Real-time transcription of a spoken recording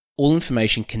All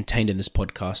information contained in this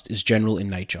podcast is general in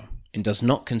nature and does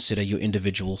not consider your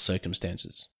individual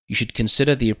circumstances. You should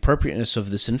consider the appropriateness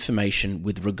of this information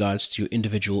with regards to your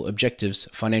individual objectives,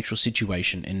 financial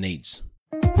situation, and needs.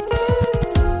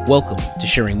 Welcome to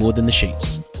Sharing More Than the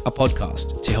Sheets, a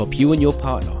podcast to help you and your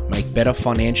partner make better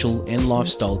financial and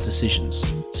lifestyle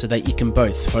decisions so that you can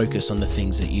both focus on the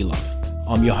things that you love.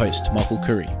 I'm your host, Michael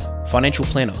Curry, financial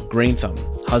planner, green thumb,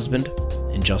 husband,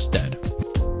 and just dad.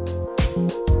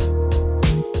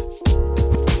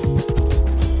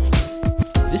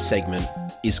 This segment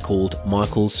is called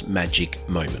Michael's Magic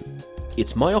Moment.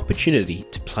 It's my opportunity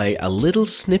to play a little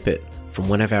snippet from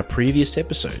one of our previous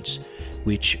episodes,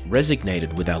 which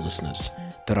resonated with our listeners,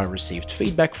 that I received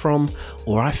feedback from,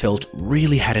 or I felt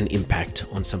really had an impact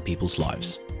on some people's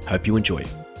lives. Hope you enjoy.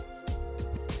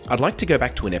 I'd like to go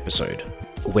back to an episode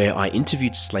where I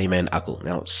interviewed Slayman Akil.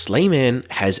 Now, Slayman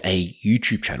has a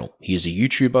YouTube channel. He is a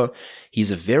YouTuber. He's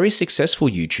a very successful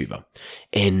YouTuber.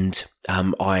 And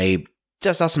I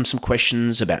just asked him some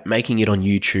questions about making it on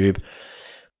YouTube.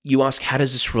 You ask, how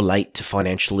does this relate to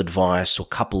financial advice or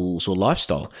couples or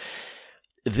lifestyle?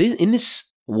 In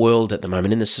this world at the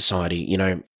moment, in this society,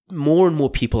 more and more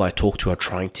people I talk to are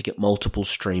trying to get multiple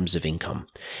streams of income.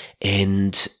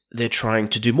 And they're trying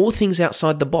to do more things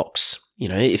outside the box.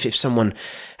 If someone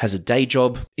has a day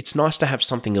job, it's nice to have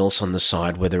something else on the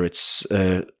side, whether it's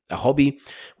a hobby,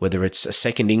 whether it's a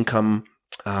second income,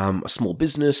 a small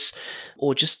business,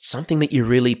 or just something that you're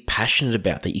really passionate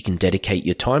about that you can dedicate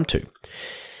your time to.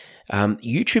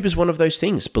 YouTube is one of those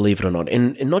things, believe it or not.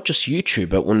 And not just YouTube,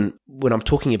 but when I'm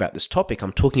talking about this topic,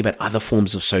 I'm talking about other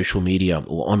forms of social media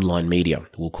or online media,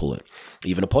 we'll call it,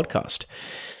 even a podcast.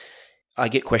 I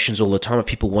get questions all the time of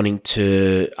people wanting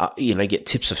to, get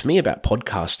tips of me about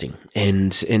podcasting.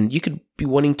 And you could be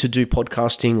wanting to do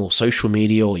podcasting or social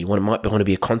media, or might want to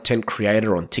be a content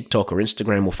creator on TikTok or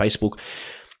Instagram or Facebook.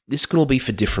 This can all be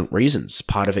for different reasons.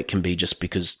 Part of it can be just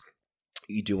because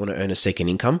you do want to earn a second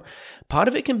income. Part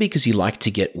of it can be because you like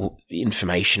to get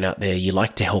information out there. You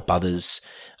like to help others.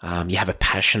 You have a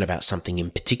passion about something in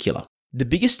particular. The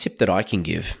biggest tip that I can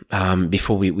give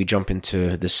before we jump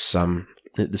into this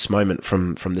moment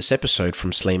from this episode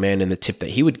from Slayman, and the tip that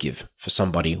he would give for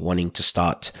somebody wanting to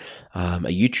start a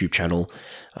YouTube channel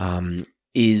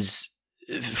is,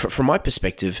 from my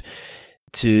perspective,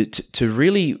 to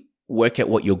really work out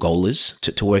what your goal is,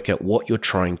 to work out what you're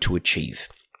trying to achieve,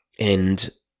 and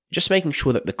just making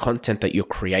sure that the content that you're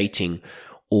creating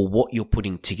or what you're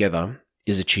putting together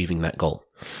is achieving that goal.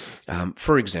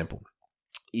 For example,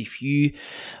 if you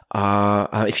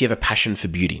have a passion for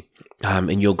beauty,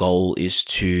 and your goal is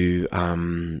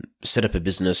to set up a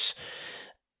business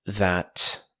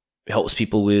that helps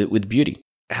people with beauty,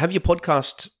 have your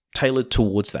podcast tailored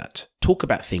towards that. Talk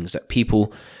about things that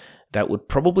people that would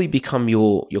probably become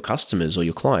your customers or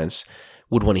your clients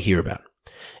would want to hear about.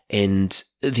 And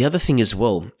the other thing as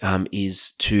well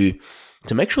is to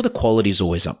make sure the quality is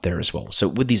always up there as well. So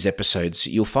with these episodes,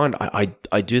 you'll find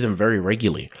I do them very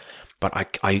regularly, but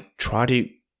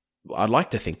I'd like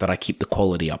to think that I keep the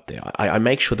quality up there. I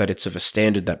make sure that it's of a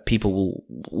standard that people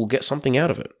will get something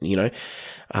out of it,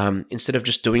 instead of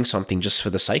just doing something just for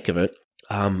the sake of it.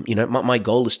 My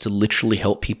goal is to literally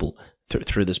help people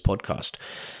through this podcast.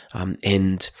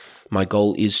 And my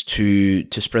goal is to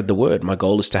spread the word. My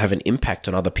goal is to have an impact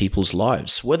on other people's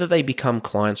lives, whether they become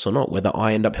clients or not, whether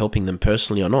I end up helping them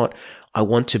personally or not. I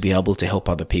want to be able to help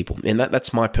other people. And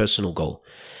that's my personal goal.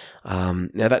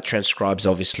 Now that transcribes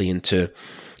obviously into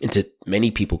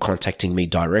many people contacting me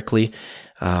directly.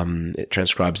 It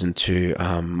transcribes into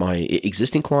my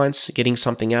existing clients getting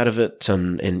something out of it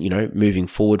and moving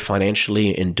forward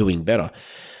financially and doing better.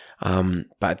 But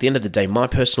at the end of the day, my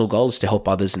personal goal is to help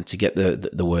others and to get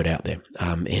the word out there.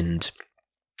 And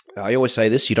I always say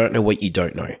this: you don't know what you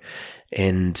don't know,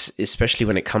 and especially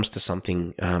when it comes to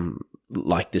something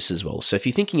like this as well. So if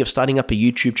you're thinking of starting up a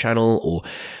YouTube channel or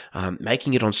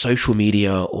making it on social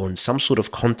media or in some sort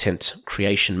of content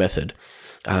creation method,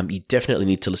 you definitely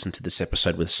need to listen to this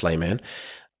episode with Slayman.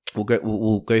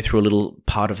 We'll go through a little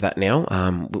part of that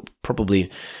now.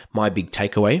 Probably my big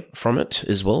takeaway from it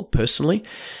as well, personally.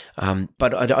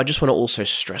 But I just want to also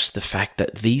stress the fact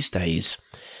that these days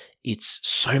it's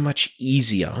so much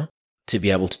easier to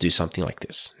be able to do something like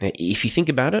this. Now, if you think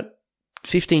about it,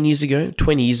 15 years ago,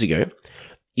 20 years ago,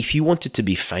 if you wanted to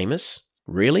be famous,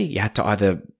 really, you had to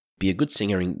either be a good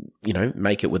singer and,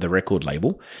 make it with a record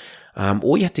label,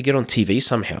 or you had to get on TV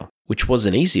somehow, which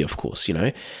wasn't easy, of course,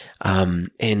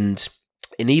 and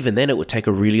even then it would take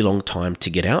a really long time to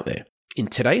get out there. In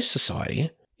today's society,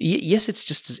 yes, it's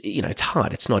just, it's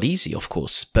hard. It's not easy, of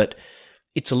course, but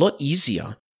it's a lot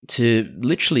easier to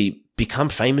literally become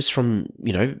famous from,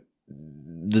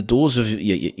 the doors of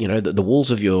the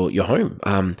walls of your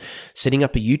home, setting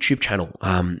up a YouTube channel,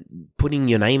 putting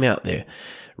your name out there,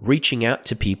 reaching out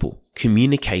to people,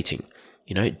 communicating,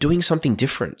 doing something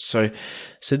different. So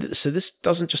this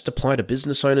doesn't just apply to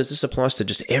business owners. This applies to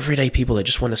just everyday people that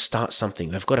just want to start something.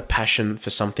 They've got a passion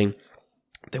for something.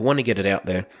 They want to get it out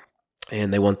there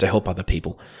and they want to help other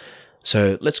people.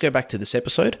 So let's go back to this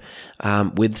episode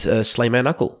with Slayman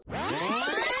Uncle.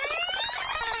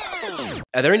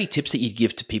 Are there any tips that you'd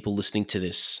give to people listening to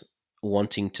this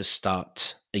wanting to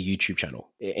start a YouTube channel?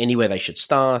 Anywhere they should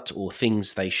start or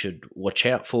things they should watch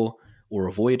out for or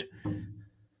avoid?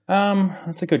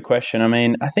 That's a good question. I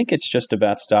mean, I think it's just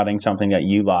about starting something that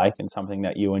you like and something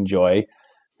that you enjoy.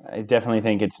 I definitely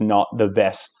think it's not the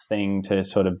best thing to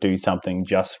sort of do something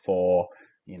just for,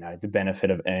 the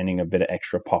benefit of earning a bit of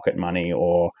extra pocket money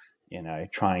or,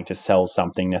 trying to sell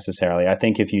something necessarily. I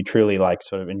think if you truly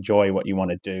sort of enjoy what you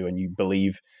want to do and you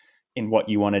believe in what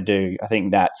you want to do, I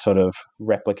think that sort of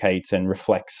replicates and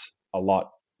reflects a lot,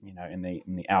 in the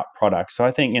out product. So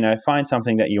I think, find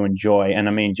something that you enjoy and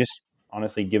I mean, just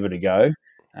honestly give it a go.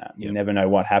 You never know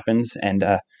what happens and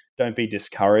don't be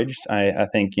discouraged. I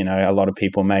think, a lot of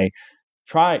people may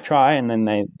try and then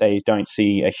they don't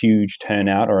see a huge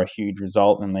turnout or a huge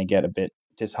result and they get a bit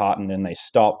disheartened and they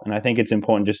stop. And I think it's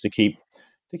important just to keep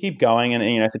going. And,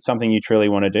 if it's something you truly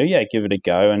want to do, give it a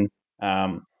go. And I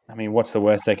mean, what's the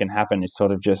worst that can happen? It's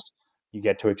sort of just you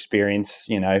get to experience,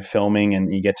 filming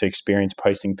and you get to experience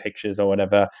posting pictures or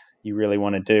whatever you really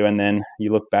want to do. And then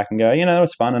you look back and go, it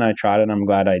was fun and I tried it and I'm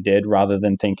glad I did, rather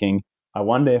than thinking, I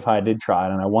wonder if I did try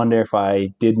it and I wonder if I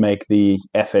did make the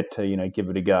effort to, give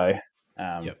it a go.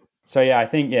 So, I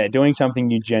think, doing something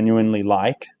you genuinely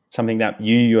like, something that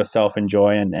you yourself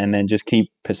enjoy and then just keep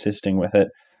persisting with it.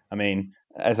 I mean,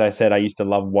 as I said, I used to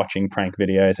love watching prank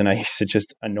videos and I used to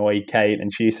just annoy Kate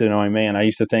and she used to annoy me. And I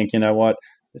used to think, what,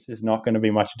 this is not going to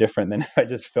be much different than if I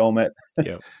just film it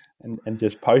and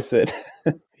just post it.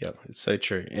 Yeah, it's so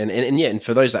true. And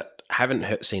for those that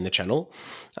haven't seen the channel,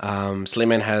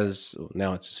 Slayman has,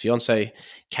 now it's his fiance,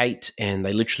 Kate, and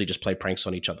they literally just play pranks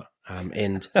on each other.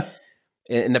 And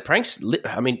the pranks,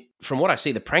 I mean, from what I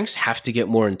see, the pranks have to get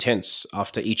more intense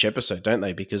after each episode, don't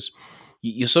they? Because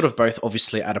you're sort of both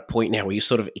obviously at a point now where you're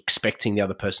sort of expecting the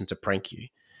other person to prank you.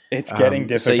 It's getting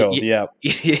difficult, so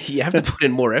you have to put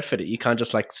in more effort. You can't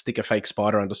just stick a fake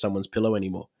spider under someone's pillow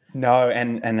anymore. No,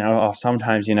 and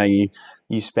sometimes,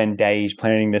 you spend days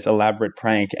planning this elaborate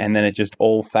prank and then it just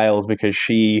all fails because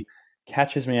she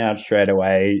catches me out straight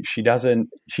away. She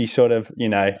sort of,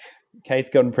 Kate's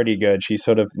gotten pretty good. She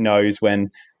sort of knows when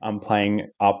I'm playing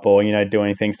up or,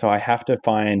 doing things. So I have to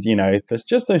find, there's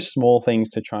just those small things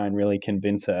to try and really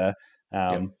convince her.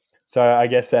 So I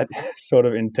guess that sort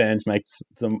of in turns makes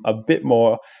them a bit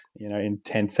more,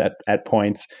 intense at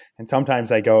points. And sometimes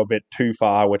they go a bit too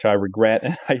far, which I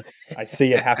regret. And I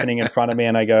see it happening in front of me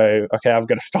and I go, okay, I've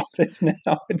got to stop this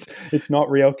now. It's not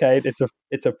real, Kate.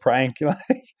 It's a prank.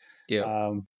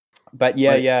 But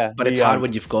it's hard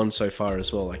when you've gone so far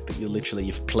as well.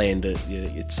 You've planned it.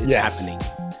 It's happening.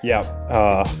 Yeah.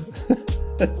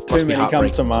 Too many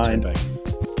comes to mind.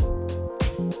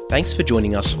 Thanks for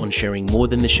joining us on Sharing More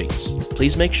Than the Sheets.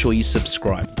 Please make sure you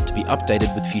subscribe to be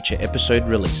updated with future episode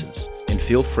releases, and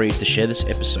feel free to share this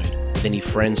episode with any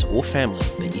friends or family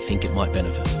that you think it might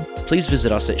benefit. Please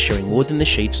visit us at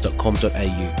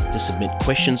sharingmorethanthesheets.com.au to submit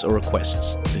questions or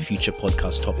requests for future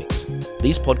podcast topics.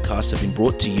 These podcasts have been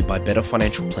brought to you by Better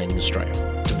Financial Planning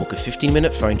Australia. To book a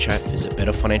 15-minute phone chat, visit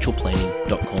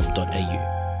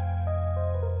betterfinancialplanning.com.au.